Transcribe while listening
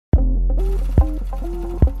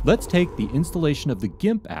Let's take the installation of the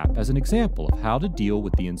GIMP app as an example of how to deal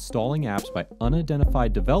with the installing apps by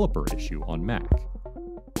unidentified developer issue on Mac.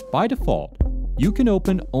 By default, you can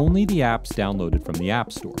open only the apps downloaded from the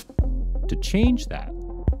App Store. To change that,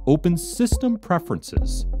 open System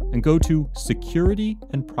Preferences and go to Security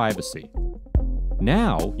and Privacy.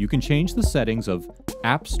 Now you can change the settings of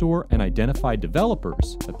App Store and Identified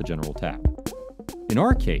Developers at the General tab. In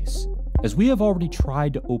our case, as we have already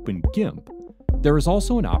tried to open GIMP, there is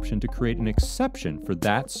also an option to create an exception for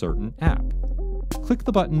that certain app. Click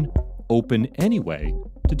the button Open Anyway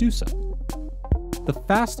to do so. The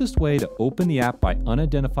fastest way to open the app by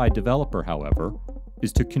unidentified developer, however,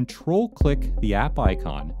 is to control-click the app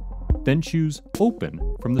icon, then choose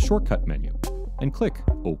Open from the shortcut menu, and click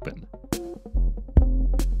Open.